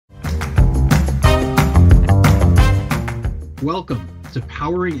Welcome to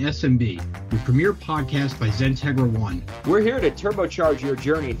Powering SMB, the premier podcast by XenTegra One. We're here to turbocharge your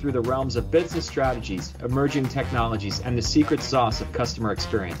journey through the realms of business strategies, emerging technologies, and the secret sauce of customer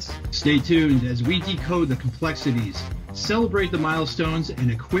experience. Stay tuned as we decode the complexities, celebrate the milestones, and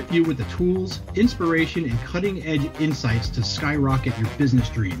equip you with the tools, inspiration, and cutting-edge insights to skyrocket your business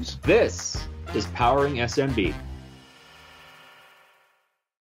dreams. This is Powering SMB.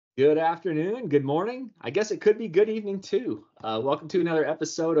 Good afternoon, good morning. I guess it could be good evening too. Welcome to another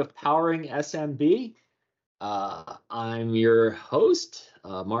episode of Powering SMB. I'm your host,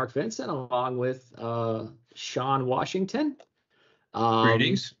 Mark Vincent, along with Sean Washington.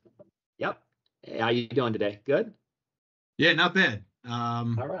 Greetings. Yep. Hey, how you doing today? Good? Yeah, not bad.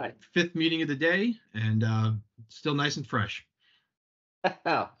 All right. Fifth meeting of the day, and still nice and fresh.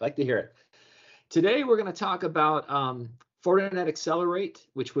 Like to hear it. Today we're going to talk about Fortinet Accelerate,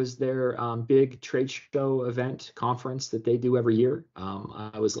 which was their big trade show event conference that they do every year.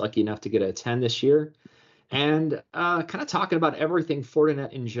 I was lucky enough to get to attend this year, and kind of talking about everything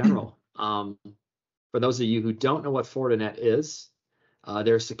Fortinet in general. For those of you who don't know what Fortinet is,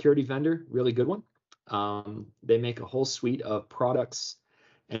 they're a security vendor, really good one. They make a whole suite of products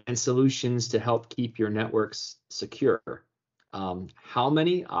and solutions to help keep your networks secure. How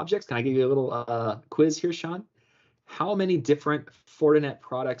many objects? Can I give you a little quiz here, Sean? How many different Fortinet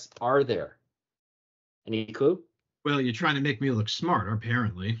products are there? Any clue? Well, you're trying to make me look smart,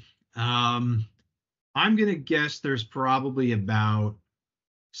 apparently. I'm going to guess there's probably about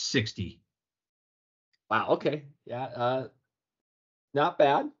 60. Wow. Okay. Yeah. Not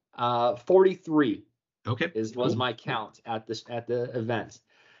bad. 43. Okay. Was my count at the event.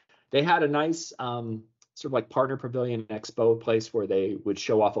 They had a nice sort of like partner pavilion expo place where they would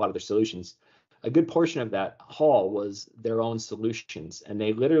show off a lot of their solutions. A good portion of that hall was their own solutions, and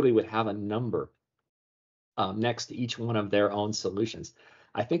they literally would have a number next to each one of their own solutions.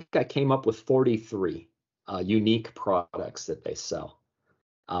 I think I came up with 43 unique products that they sell.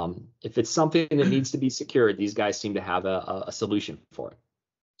 If it's something that needs to be secured, these guys seem to have a solution for it.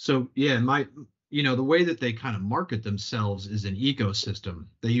 So yeah, the way that they kind of market themselves is an ecosystem.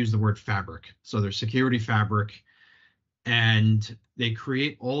 They use the word fabric. So their security fabric, and they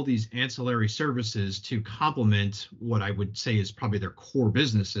create all these ancillary services to complement what I would say is probably their core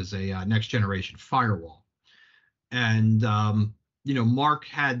business as a next generation firewall. And, Mark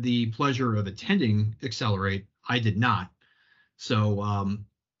had the pleasure of attending Accelerate. I did not. So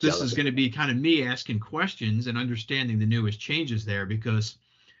this is going to be kind of me asking questions and understanding the newest changes there, because,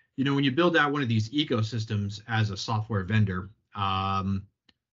 when you build out one of these ecosystems as a software vendor,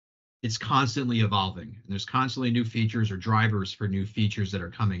 it's constantly evolving. And there's constantly new features or drivers for new features that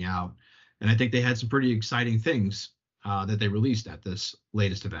are coming out. And I think they had some pretty exciting things that they released at this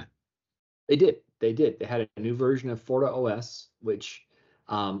latest event. They did. They had a new version of FortiOS, which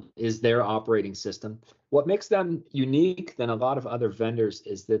is their operating system. What makes them unique than a lot of other vendors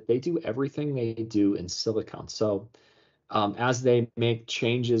is that they do everything they do in silicon. So as they make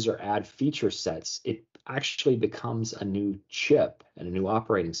changes or add feature sets, it actually becomes a new chip and a new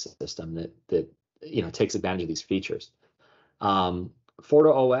operating system that takes advantage of these features.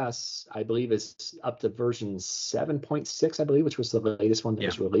 FortiOS, I believe, is up to version 7.6, I believe, which was the latest one that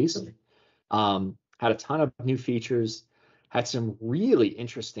was released. Had a ton of new features, had some really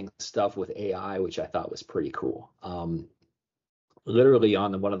interesting stuff with AI, which I thought was pretty cool. Literally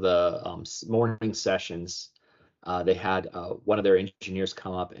on one of the morning sessions, they had one of their engineers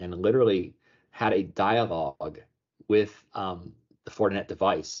come up and literally had a dialogue with the Fortinet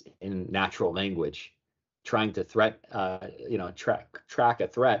device in natural language, trying to track a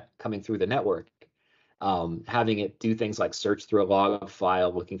threat coming through the network, having it do things like search through a log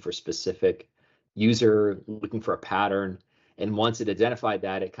file, looking for specific user, looking for a pattern. And once it identified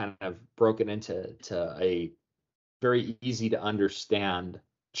that, it kind of broke it into a very easy to understand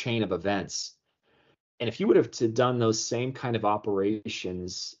chain of events. And if you would have done those same kind of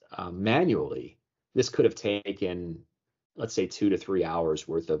operations manually, this could have taken, let's say, 2 to 3 hours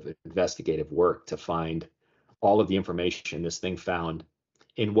worth of investigative work to find all of the information this thing found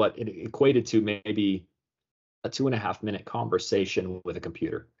in what it equated to maybe a 2.5-minute conversation with a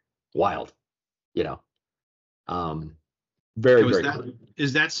computer. Wild, very, very cool.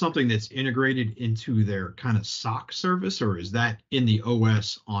 Is that something that's integrated into their kind of SOC service, or is that in the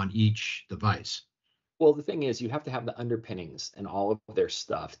OS on each device? Well, the thing is, you have to have the underpinnings and all of their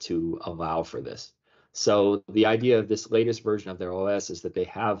stuff to allow for this. So the idea of this latest version of their OS is that they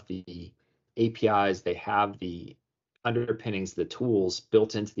have the APIs, they have the underpinnings, the tools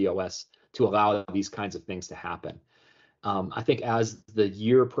built into the OS to allow these kinds of things to happen. I think as the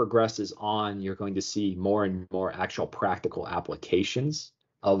year progresses on, you're going to see more and more actual practical applications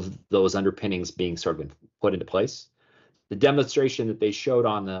of those underpinnings being sort of put into place. The demonstration that they showed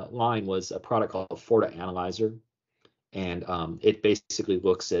on the line was a product called FortiAnalyzer, and it basically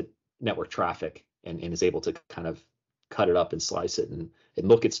looks at network traffic and is able to kind of cut it up and slice it and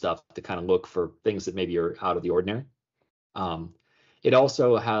look at stuff to kind of look for things that maybe are out of the ordinary. It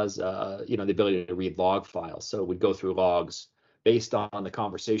also has, the ability to read log files. So it would go through logs based on the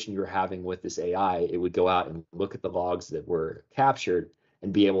conversation you're having with this AI. It would go out and look at the logs that were captured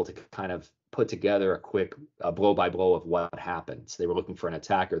and be able to kind of put together a quick blow by blow of what happened. So they were looking for an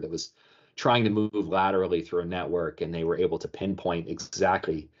attacker that was trying to move laterally through a network, and they were able to pinpoint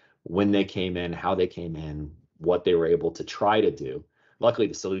exactly when they came in, how they came in, what they were able to try to do. Luckily,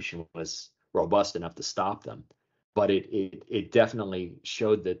 the solution was robust enough to stop them, but it definitely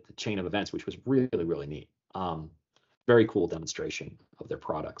showed that the chain of events, which was really, really neat. Very cool demonstration of their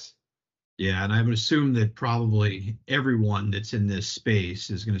products. Yeah, and I would assume that probably everyone that's in this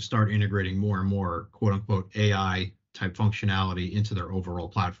space is going to start integrating more and more quote unquote AI type functionality into their overall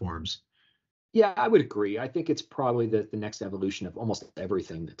platforms. Yeah, I would agree. I think it's probably the next evolution of almost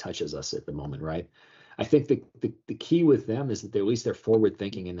everything that touches us at the moment, right? I think the key with them is that at least they're forward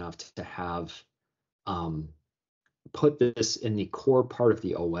thinking enough to have put this in the core part of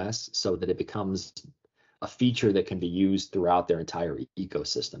the OS so that it becomes a feature that can be used throughout their entire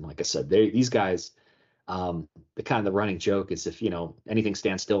ecosystem. Like I said, these guys, the kind of the running joke is if anything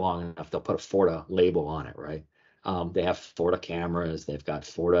stands still long enough, they'll put a Forta label on it, right? They have Forta cameras, they've got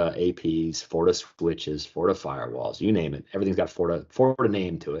Forta APs, Forta switches, Forta firewalls, you name it. Everything's got Forta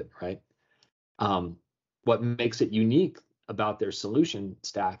name to it, right? What makes it unique about their solution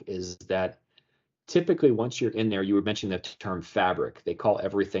stack is that typically once you're in there, you were mentioning the term fabric. They call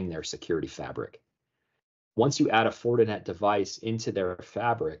everything their security fabric. Once you add a Fortinet device into their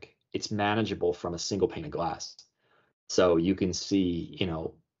fabric, it's manageable from a single pane of glass. So you can see,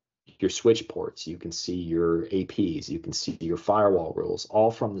 your switch ports, you can see your APs, you can see your firewall rules,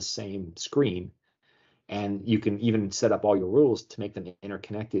 all from the same screen. And you can even set up all your rules to make them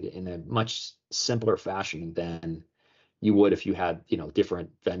interconnected in a much simpler fashion than you would if you had, different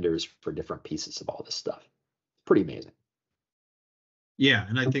vendors for different pieces of all this stuff. Pretty amazing. Yeah,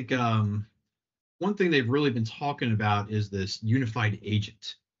 and I think one thing they've really been talking about is this unified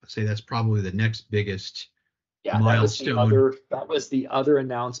agent. I'd say that's probably the next biggest milestone. That was the other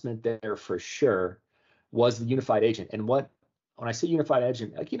announcement there for sure, was the unified agent. And when I say unified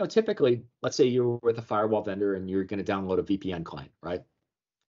agent, like, typically, let's say you're with a firewall vendor and you're going to download a VPN client, right?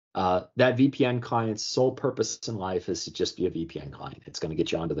 That VPN client's sole purpose in life is to just be a VPN client. It's going to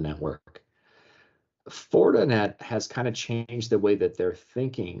get you onto the network. Fortinet has kind of changed the way that they're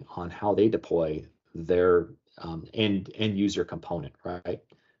thinking on how they deploy their end user component, right?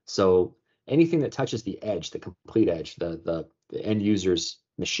 So anything that touches the edge, the complete edge, the end user's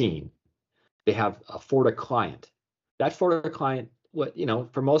machine, they have a Forti client. That Forti client,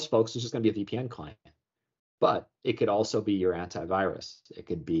 for most folks, is just going to be a VPN client, but it could also be your antivirus. It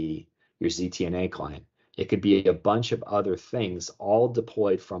could be your ZTNA client. It could be a bunch of other things all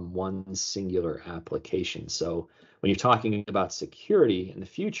deployed from one singular application. So when you're talking about security in the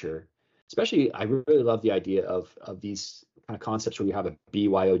future, especially, I really love the idea of these kind of concepts where you have a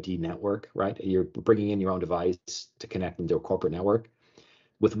BYOD network, right? You're bringing in your own device to connect into a corporate network.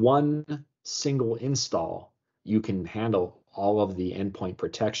 With one single install, you can handle all of the endpoint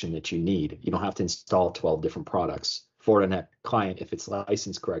protection that you need. You don't have to install 12 different products. Fortinet client, if it's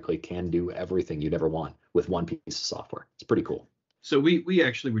licensed correctly, can do everything you'd ever want with one piece of software. It's pretty cool. So we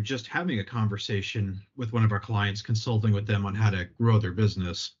actually were just having a conversation with one of our clients, consulting with them on how to grow their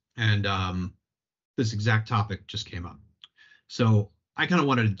business, and this exact topic just came up. So I kind of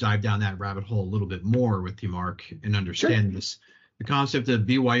wanted to dive down that rabbit hole a little bit more with you, Mark, and understand this. The concept of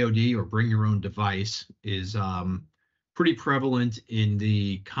BYOD, or bring your own device, is pretty prevalent in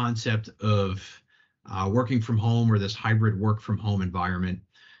the concept of working from home, or this hybrid work from home environment.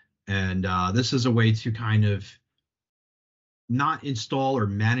 And this is a way to kind of not install or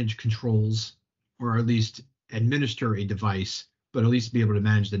manage controls, or at least administer a device, but at least be able to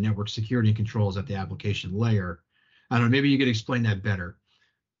manage the network security controls at the application layer. I don't know, maybe you could explain that better,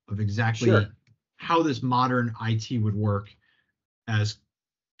 of exactly how this modern IT would work as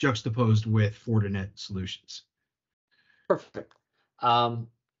juxtaposed with Fortinet solutions. Perfect.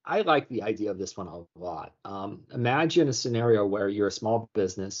 I like the idea of this one a lot. Imagine a scenario where you're a small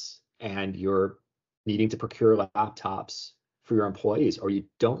business and you're needing to procure laptops for your employees, or you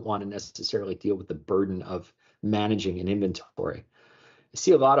don't want to necessarily deal with the burden of managing an inventory. I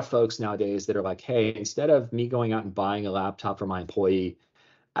see a lot of folks nowadays that are like, hey, instead of me going out and buying a laptop for my employee,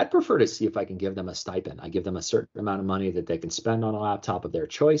 I'd prefer to see if I can give them a stipend. I give them a certain amount of money that they can spend on a laptop of their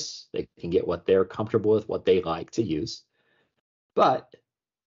choice. They can get what they're comfortable with, what they like to use. But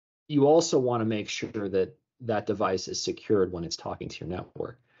you also want to make sure that that device is secured when it's talking to your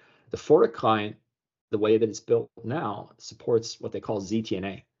network. The FortiClient, the way that it's built now, supports what they call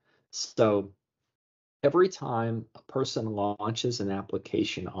ZTNA. So every time a person launches an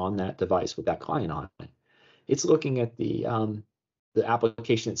application on that device with that client on it, it's looking at the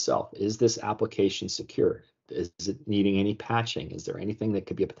application itself. Is this application secure? Is it needing any patching? Is there anything that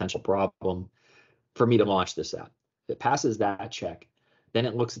could be a potential problem for me to launch this app? If it passes that check, then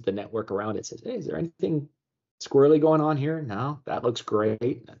it looks at the network around it, says, hey, is there anything squirrely going on here? No, that looks great.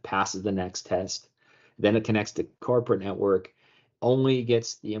 It passes the next test. Then it connects to corporate network, only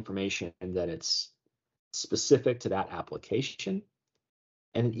gets the information that it's specific to that application.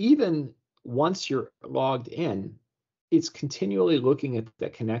 And even once you're logged in, it's continually looking at the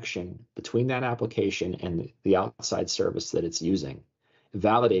connection between that application and the outside service that it's using,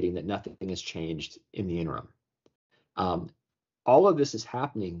 validating that nothing has changed in the interim. All of this is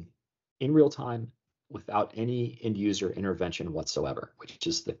happening in real time without any end user intervention whatsoever, which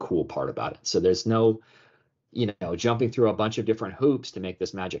is the cool part about it. So there's no, jumping through a bunch of different hoops to make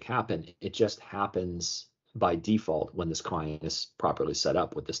this magic happen. It just happens by default when this client is properly set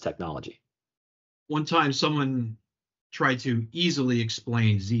up with this technology. One time someone tried to easily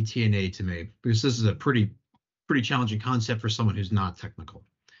explain ZTNA to me, because this is a pretty challenging concept for someone who's not technical.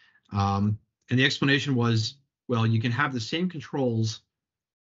 And the explanation was, well, you can have the same controls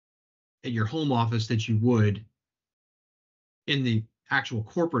at your home office that you would in the actual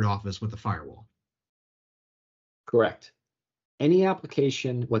corporate office with the firewall. Correct. Any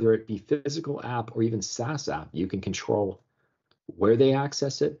application, whether it be physical app or even SaaS app, you can control where they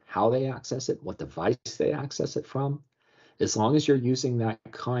access it, how they access it, what device they access it from. As long as you're using that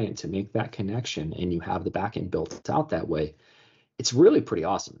client to make that connection and you have the backend built out that way, it's really pretty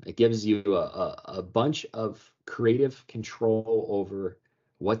awesome. It gives you a bunch of creative control over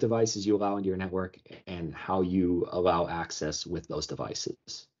what devices you allow into your network and how you allow access with those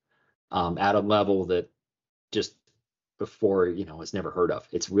devices at a level that just before, is never heard of.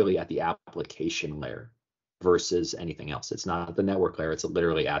 It's really at the application layer versus anything else. It's not at the network layer. It's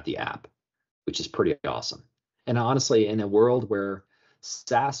literally at the app, which is pretty awesome. And honestly, in a world where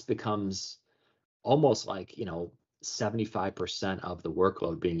SaaS becomes almost like, 75% of the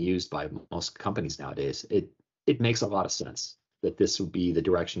workload being used by most companies nowadays, it makes a lot of sense that this would be the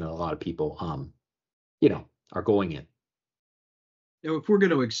direction that a lot of people, are going in. Now, if we're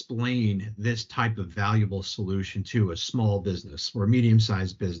going to explain this type of valuable solution to a small business or a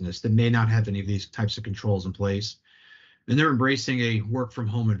medium-sized business that may not have any of these types of controls in place, and they're embracing a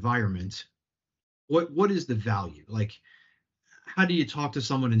work-from-home environment, what is the value? Like, how do you talk to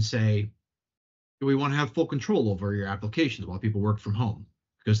someone and say, we want to have full control over your applications while people work from home,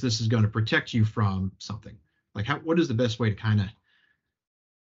 because this is going to protect you from something? Like, what is the best way to kind of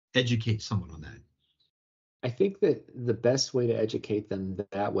educate someone on that? I think that the best way to educate them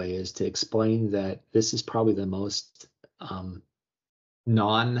that way is to explain that this is probably the most how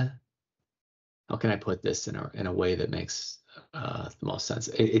can I put this in a way that makes the most sense?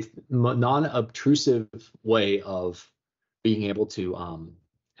 It's non-obtrusive way of being able to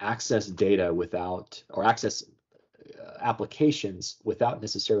access data without, or access applications without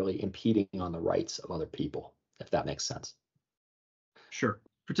necessarily impeding on the rights of other people, if that makes sense. Sure.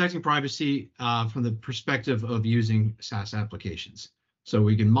 Protecting privacy from the perspective of using SaaS applications. So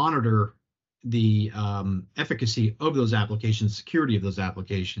we can monitor the efficacy of those applications, security of those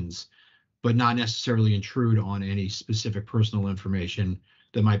applications, but not necessarily intrude on any specific personal information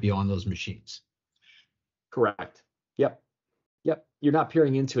that might be on those machines. Correct. Yep. You're not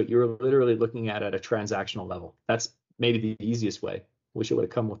peering into it. You're literally looking at it at a transactional level. That's maybe the easiest way. Wish it would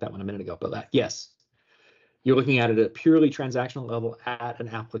have come with that one a minute ago, but yes. You're looking at it at a purely transactional level at an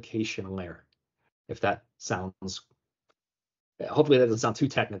application layer. If that sounds, hopefully that doesn't sound too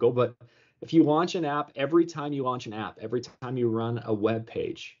technical, but if you launch an app, every time you launch an app, every time you run a web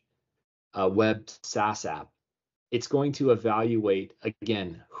page, a web SaaS app, it's going to evaluate,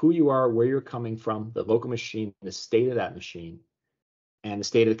 again, who you are, where you're coming from, the local machine, the state of that machine, and the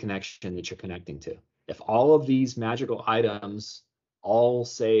state of the connection that you're connecting to. If all of these magical items all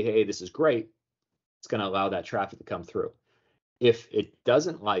say, hey, this is great, it's going to allow that traffic to come through. If it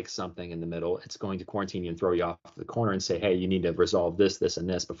doesn't like something in the middle, it's going to quarantine you and throw you off the corner and say, hey, you need to resolve this, this, and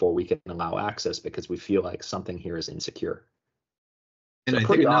this before we can allow access because we feel like something here is insecure. And So I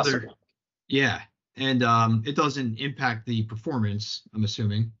think awesome. yeah, And it doesn't impact the performance, I'm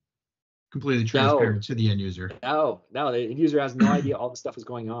assuming. Completely No, transparent to the end user. no, no. The user has no idea all the stuff is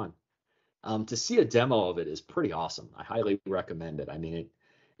going on. To see a demo of it is pretty awesome. I highly recommend it. I mean,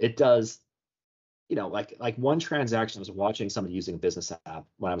 it does, like one transaction. I was watching somebody using a business app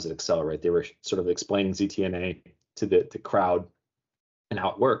when I was at Accelerate. They were sort of explaining ZTNA to the crowd and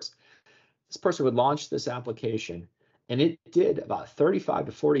how it works. This person would launch this application, and it did about 35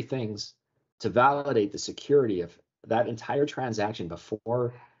 to 40 things to validate the security of that entire transaction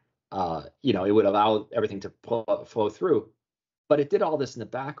before, it would allow everything to flow through. But it did all this in the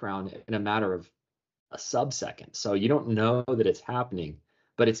background in a matter of a sub-second. So you don't know that it's happening,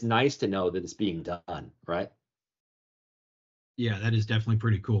 but it's nice to know that it's being done, right? Yeah, that is definitely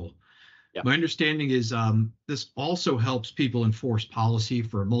pretty cool. Yeah. My understanding is this also helps people enforce policy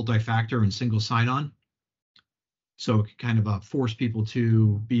for multi-factor and single sign-on. So it can kind of force people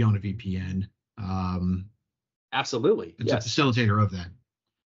to be on a VPN. Absolutely. It's Yes. a facilitator of that.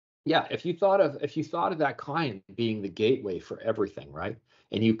 Yeah. If you thought of that client being the gateway for everything, right?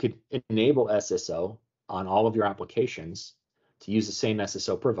 And you could enable SSO on all of your applications to use the same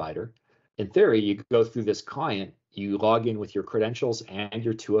SSO provider. In theory, you go through this client, you log in with your credentials and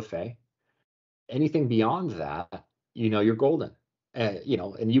your 2FA. Anything beyond that, you're golden. And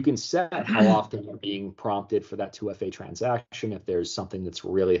you can set how often you're being prompted for that 2FA transaction. If there's something that's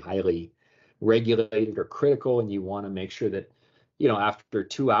really highly regulated or critical, and you want to make sure that, after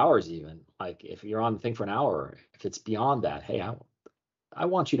 2 hours, even like if you're on the thing for an hour, if it's beyond that, hey, I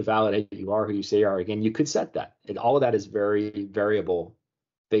want you to validate you are who you say you are. Again, you could set that. And all of that is very variable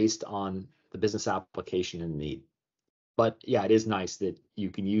based on the business application and need. But yeah, it is nice that you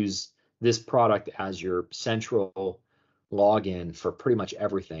can use this product as your central login for pretty much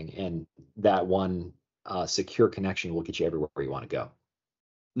everything, and that one secure connection will get you everywhere you want to go.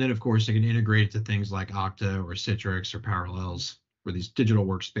 And then, of course, they can integrate it to things like Okta or Citrix or Parallels for these digital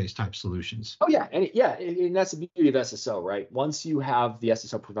workspace type solutions. Oh yeah, and that's the beauty of SSO, right? Once you have the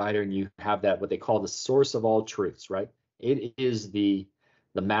SSO provider and you have that what they call the source of all truths, right? It is the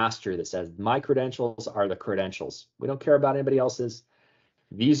master that says my credentials are the credentials. We don't care about anybody else's.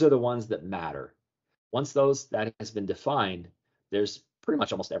 These are the ones that matter. Once that has been defined, there's pretty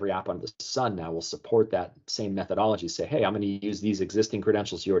much almost every app under the sun now will support that same methodology. Say, hey, I'm going to use these existing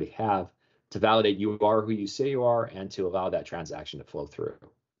credentials you already have to validate you are who you say you are and to allow that transaction to flow through.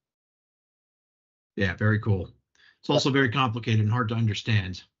 Yeah, very cool. It's also very complicated and hard to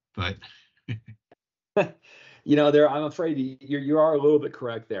understand, but I'm afraid you are a little bit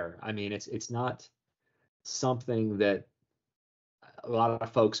correct there. I mean, it's not something that a lot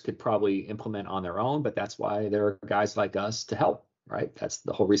of folks could probably implement on their own, but that's why there are guys like us to help, right? That's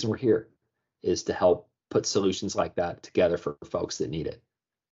the whole reason we're here, is to help put solutions like that together for folks that need it.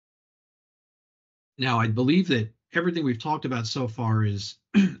 Now I believe that everything we've talked about so far is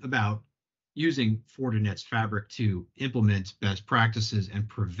about using Fortinet's fabric to implement best practices and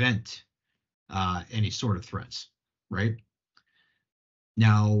prevent any sort of threats, right?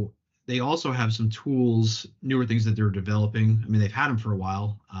 Now, they also have some tools, newer things that they're developing. I mean, they've had them for a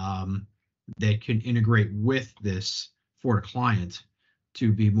while. They can integrate with this FortiClient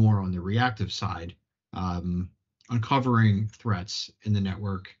to be more on the reactive side, uncovering threats in the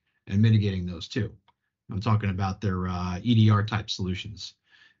network and mitigating those too. I'm talking about their EDR type solutions.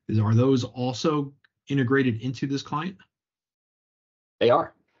 Are those also integrated into this client? They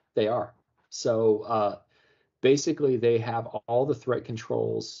are. So basically, they have all the threat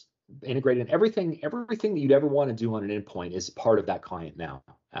controls integrated, and everything that you'd ever want to do on an endpoint is part of that client now,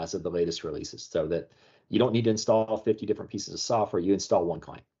 as of the latest releases. So that you don't need to install 50 different pieces of software. You install one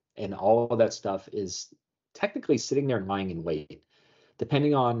client, and all of that stuff is technically sitting there and lying in wait.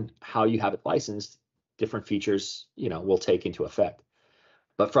 Depending on how you have it licensed, different features, will take into effect.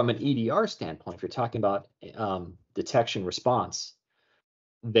 But from an EDR standpoint, if you're talking about detection response,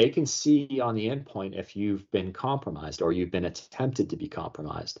 they can see on the endpoint if you've been compromised or you've been attempted to be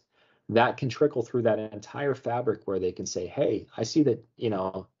compromised. That can trickle through that entire fabric where they can say, hey, I see that,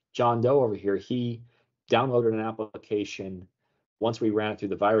 John Doe over here, he downloaded an application. Once we ran it through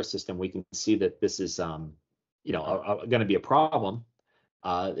the virus system, we can see that this is, going to be a problem.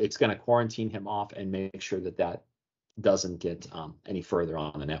 It's going to quarantine him off and make sure that doesn't get any further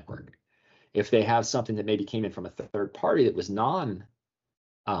on the network. If they have something that maybe came in from a third party that was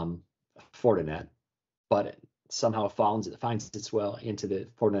Fortinet, but it somehow finds its way into the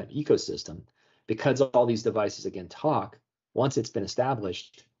Fortinet ecosystem, because all these devices again talk. Once it's been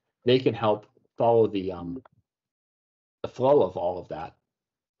established, they can help follow the flow of all of that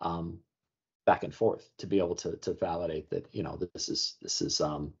back and forth to be able to validate that this is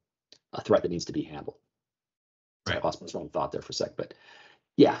a threat that needs to be handled. So Right. I lost my train of thought there for a sec, but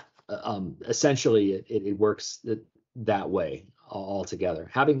yeah, essentially it works that way altogether.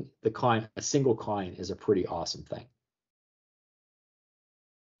 Having a single client is a pretty awesome thing.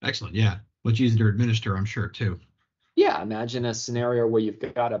 Excellent. Yeah. Much easier to administer, I'm sure, too. Yeah, imagine a scenario where you've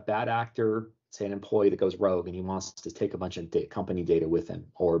got a bad actor, say an employee that goes rogue and he wants to take a bunch of company data with him,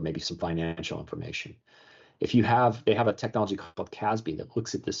 or maybe some financial information. They have a technology called CASB that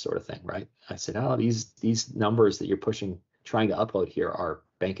looks at this sort of thing, right? I said, oh, these numbers that you're trying to upload here are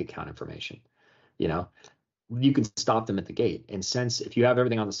bank account information. You can stop them at the gate. And since if you have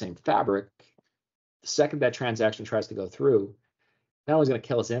everything on the same fabric, the second that transaction tries to go through, not only is going to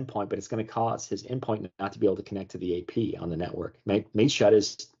kill his endpoint, but it's going to cause his endpoint not to be able to connect to the AP on the network. May shut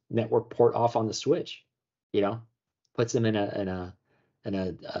his network port off on the switch. Puts him in a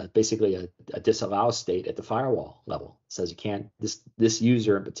basically a disallow state at the firewall level. Says you can't. This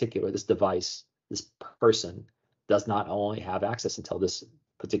user in particular, this device, this person does not only have access until this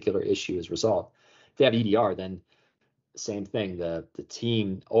particular issue is resolved. If they have EDR, then same thing. The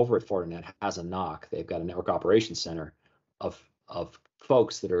team over at Fortinet has a NOC. They've got a network operations center of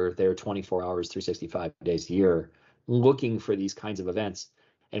folks that are there 24 hours, 365 days a year, looking for these kinds of events.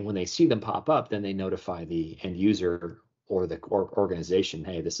 And when they see them pop up, then they notify the end user or the organization,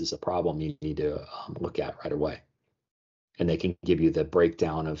 hey, this is a problem you need to look at right away. And they can give you the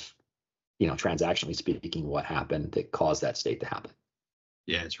breakdown of, transactionally speaking, what happened that caused that state to happen.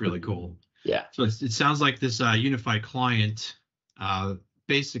 Yeah, it's really cool. Yeah. So it sounds like this unified client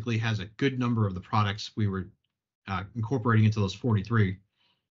basically has a good number of the products we were incorporating into those 43.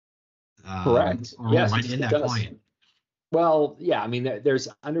 Correct. Yes, right in that client. Well, yeah, I mean, there's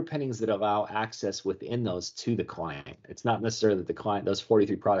underpinnings that allow access within those to the client. It's not necessarily that those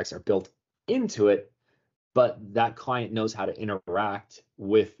 43 products are built into it, but that client knows how to interact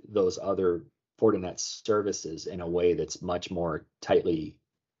with those other Fortinet services in a way that's much more tightly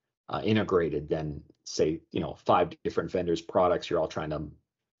integrated than, say, 5 different vendors' products you're all trying to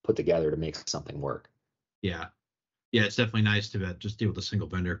put together to make something work. Yeah. Yeah, it's definitely nice to just deal with a single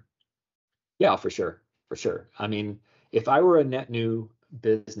vendor. Yeah, for sure. For sure. I mean, if I were a net new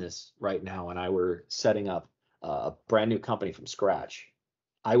business right now and I were setting up a brand new company from scratch,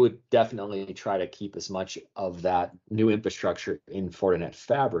 I would definitely try to keep as much of that new infrastructure in Fortinet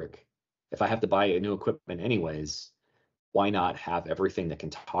Fabric. If I have to buy a new equipment anyways, why not have everything that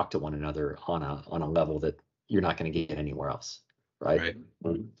can talk to one another on a level that you're not going to get anywhere else, right?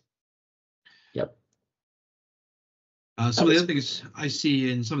 Right. Yep. Some of the other things I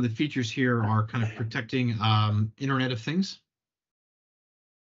see in some of the features here are kind of protecting Internet of Things.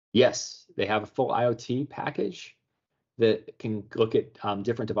 Yes, they have a full IoT package that can look at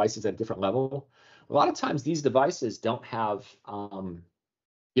different devices at a different level. A lot of times these devices don't have the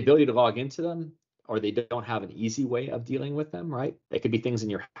ability to log into them, or they don't have an easy way of dealing with them, right? They could be things in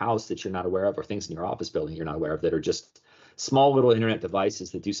your house that you're not aware of, or things in your office building you're not aware of that are just small little internet devices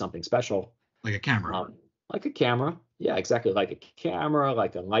that do something special. Like a camera. Like a camera. Yeah, exactly. Like a camera,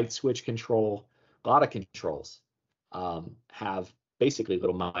 like a light switch control. A lot of controls have basically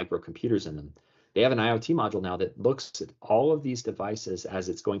little microcomputers in them. They have an IoT module now that looks at all of these devices as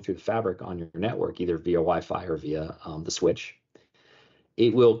it's going through the fabric on your network, either via Wi-Fi or via the switch.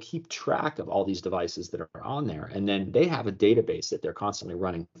 It will keep track of all these devices that are on there. And then they have a database that they're constantly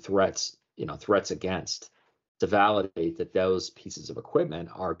running threats against to validate that those pieces of equipment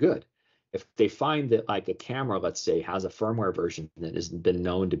are good. If they find that, like, a camera, let's say, has a firmware version that has been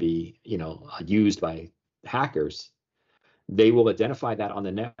known to be, used by hackers, they will identify that on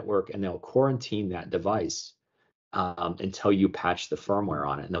the network and they'll quarantine that device until you patch the firmware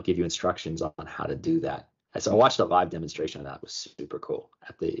on it, and they'll give you instructions on how to do that. So I watched a live demonstration of that. It was super cool.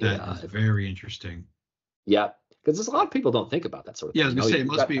 That is very interesting. Yeah, because there's a lot of people don't think about that sort of thing. Yeah, I was gonna say it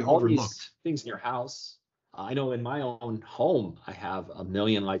must be overlooked. Things in your house. I know in my own home, I have a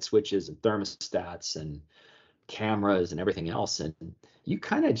million light switches and thermostats and cameras and everything else, and you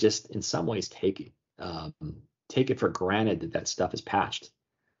kind of just, in some ways, take it for granted that stuff is patched.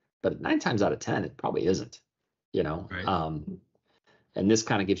 But 9 times out of 10, it probably isn't. Right. And this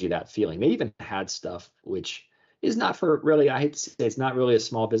kind of gives you that feeling. They even had stuff which is not for really, I hate to say, it's not really a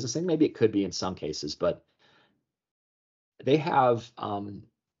small business thing. Maybe it could be in some cases, but they have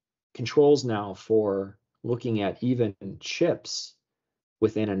controls now for looking at even chips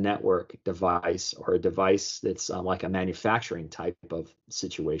within a network device, or a device that's like a manufacturing type of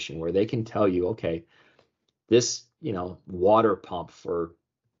situation, where they can tell you, okay, this water pump for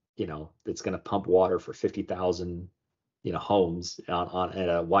that's going to pump water for 50,000 homes at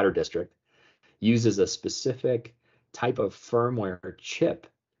a water district uses a specific type of firmware chip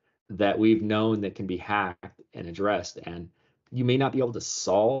that we've known that can be hacked and addressed. And you may not be able to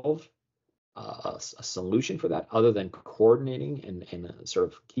solve a solution for that other than coordinating and sort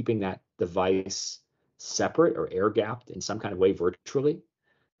of keeping that device separate or air gapped in some kind of way virtually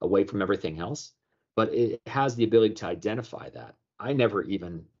away from everything else. But it has the ability to identify that. I never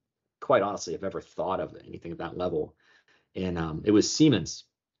even, quite honestly, have ever thought of anything at that level. And it was Siemens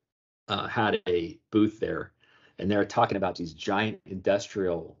had a booth there, and they're talking about these giant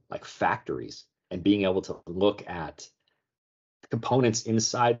industrial like factories and being able to look at components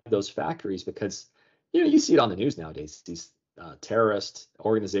inside those factories, because you see it on the news nowadays, these terrorist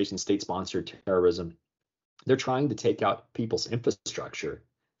organizations, state-sponsored terrorism, they're trying to take out people's infrastructure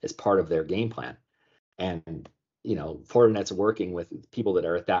as part of their game plan. And Fortinet's working with people that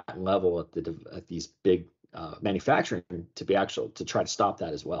are at that level at these big manufacturing to try to stop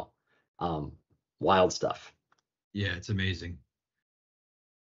that as well. Wild stuff. Yeah, it's amazing.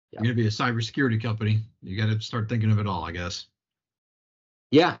 Yeah. You're going to be a cybersecurity company. You got to start thinking of it all, I guess.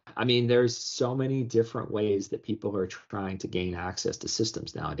 Yeah, I mean, there's so many different ways that people are trying to gain access to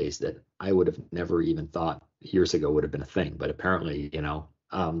systems nowadays that I would have never even thought years ago would have been a thing. But apparently,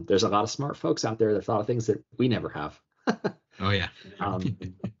 there's a lot of smart folks out there that thought of things that we never have. Oh yeah.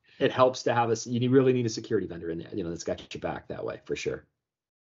 It helps to have you really need a security vendor in there, that's got your back that way for sure.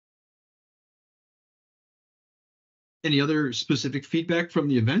 Any other specific feedback from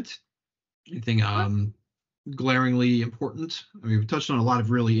the event? Anything glaringly important? I mean, we touched on a lot of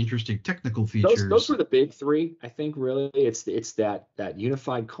really interesting technical features. Those were the big three. I think really it's that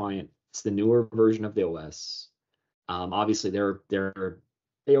unified client. It's the newer version of the OS. Obviously,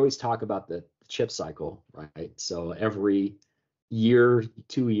 they always talk about the chip cycle, right? So every year,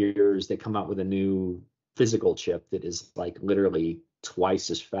 2 years, they come out with a new physical chip that is like literally twice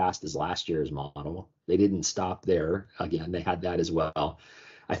as fast as last year's model. They didn't stop there. Again, they had that as well.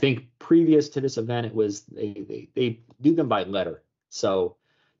 I think previous to this event, it was they do them by letter. So,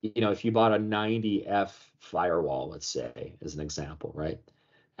 if you bought a 90F firewall, let's say, as an example, right?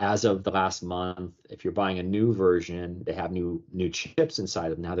 As of the last month, if you're buying a new version, they have new chips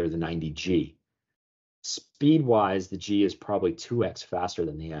inside of them. Now they're the 90G. Speed-wise, the G is probably 2x faster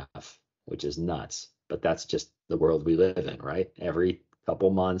than the F, which is nuts. But that's just the world we live in, right? Every couple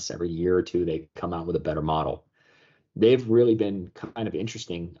months, every year or two, they come out with a better model. They've really been kind of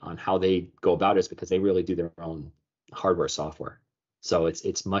interesting on how they go about it, because they really do their own hardware software. So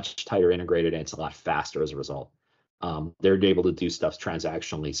it's much tighter integrated, and it's a lot faster as a result. They're able to do stuff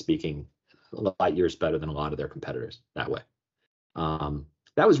transactionally speaking light years better than a lot of their competitors that way.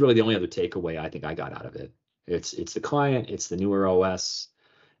 That was really the only other takeaway I think I got out of it. It's the client, it's the newer OS,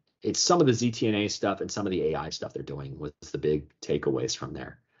 it's some of the ZTNA stuff and some of the AI stuff they're doing was the big takeaways from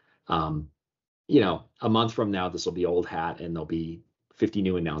there. A month from now, this will be old hat, and there'll be 50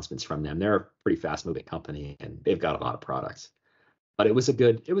 new announcements from them. They're a pretty fast-moving company, and they've got a lot of products. But it was a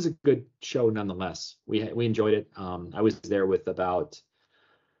good show nonetheless. We enjoyed it. I was there with about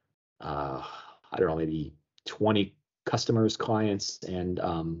I don't know, maybe 20 customers, clients, and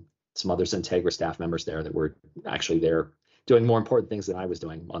some other XenTegra staff members there that were actually there doing more important things than I was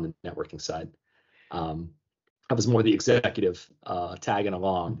doing on the networking side. I was more the executive tagging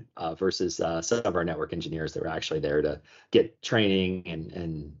along versus some of our network engineers that were actually there to get training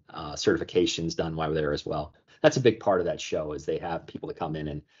and certifications done while we're there as well. That's a big part of that show, is they have people that come in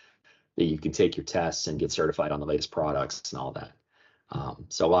and you can take your tests and get certified on the latest products and all that.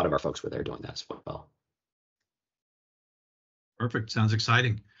 So a lot of our folks were there doing that as well. Perfect. Sounds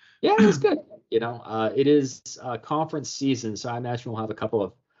exciting. Yeah, it's good. It is conference season, so I imagine we'll have a couple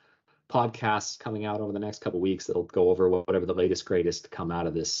of podcasts coming out over the next couple of weeks that'll go over whatever the latest greatest come out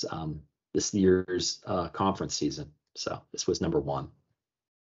of this year's conference season. So this was number 1.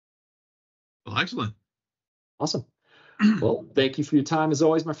 Well, excellent. Awesome. Well, thank you for your time as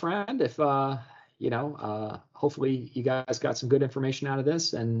always, my friend. If hopefully you guys got some good information out of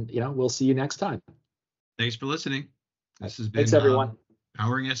this, and we'll see you next time. Thanks for listening. This has been Thanks everyone.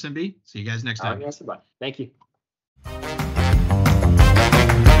 Powering SMB. See you guys next time. Powering SMB. Thank you.